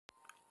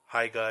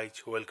Hi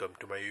guys, welcome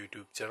to my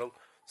YouTube channel.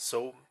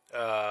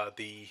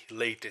 The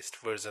latest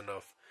version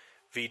of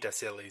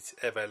VitaShell is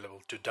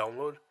available to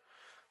download.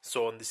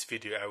 So on this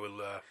video I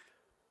will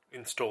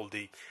install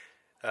the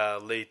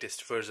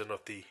latest version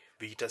of the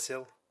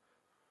VitaShell.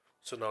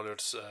 So now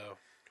let's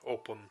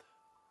open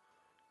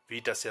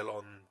VitaShell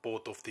on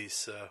both of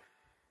these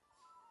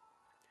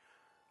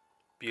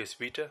PS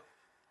Vita.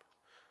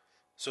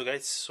 So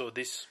guys,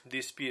 this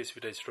PS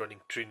Vita is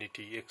running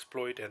Trinity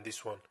exploit, and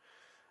this one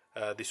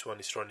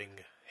is running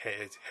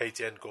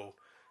H&Co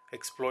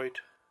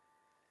exploit.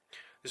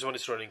 This one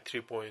is running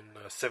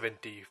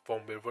 3.70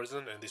 firmware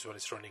version, and this one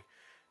is running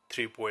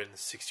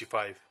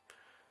 3.65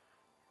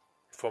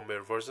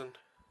 firmware version.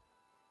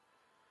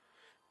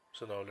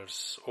 So now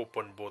let's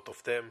open both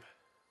of them.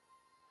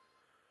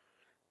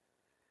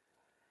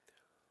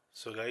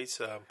 So guys,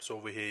 so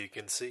over here you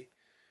can see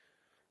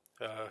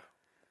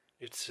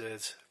it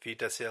says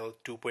VitaShell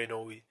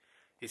 2.0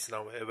 is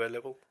now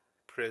available.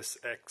 Press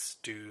X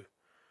to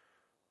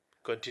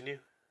continue.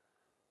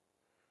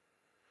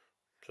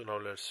 So now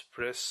let's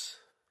press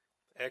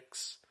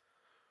X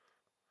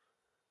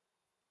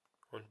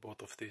on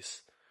both of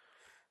these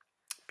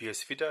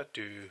PS Vita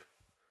to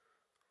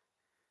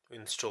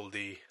install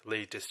the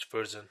latest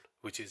version,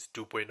 which is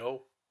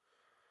 2.0.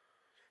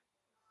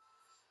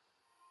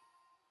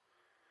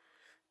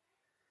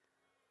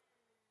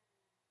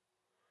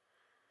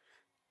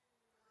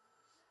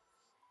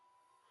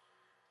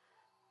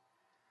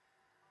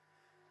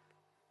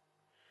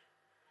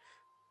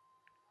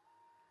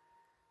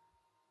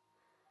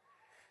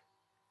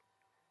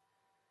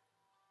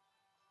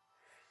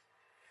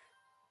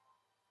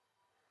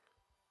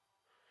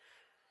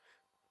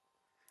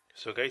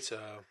 So guys,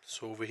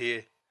 so over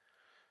here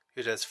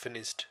it has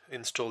finished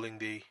installing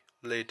the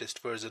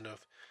latest version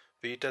of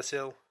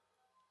VitaShell.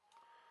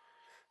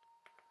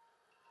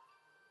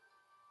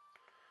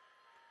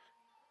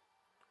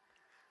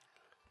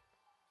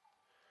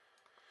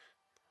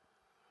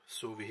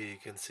 So over here you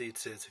can see it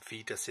says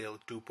VitaShell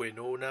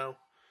 2.0 now.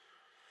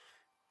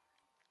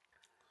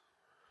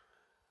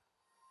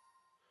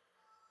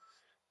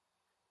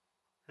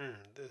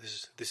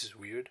 This is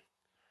weird.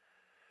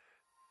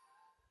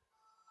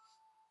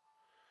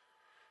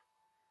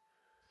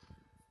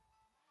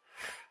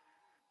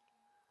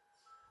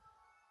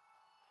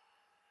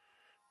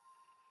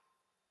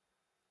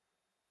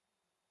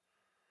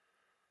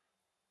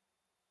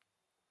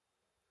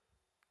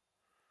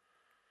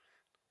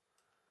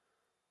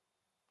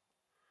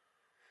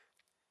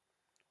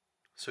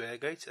 So yeah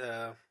guys,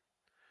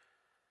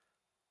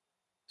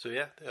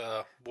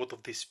 both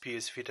of these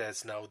PS Vita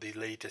has now the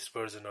latest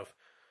version of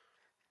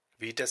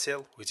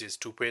VitaShell, which is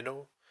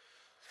 2.0.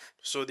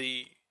 So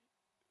the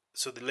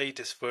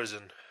latest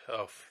version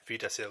of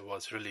VitaShell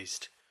was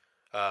released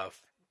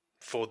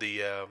for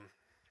the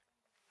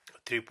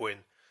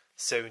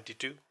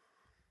 3.72.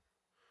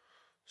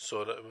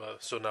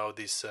 So now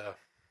this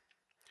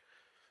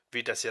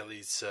VitaShell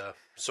is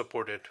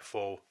supported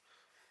for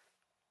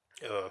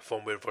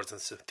firmware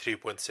versions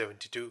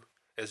 3.72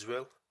 as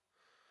well.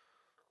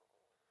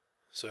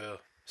 So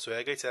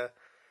yeah guys,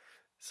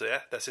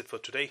 that's it for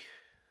today.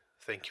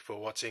 Thank you for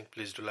watching.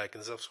 Please do like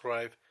and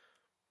subscribe.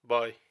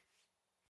 Bye.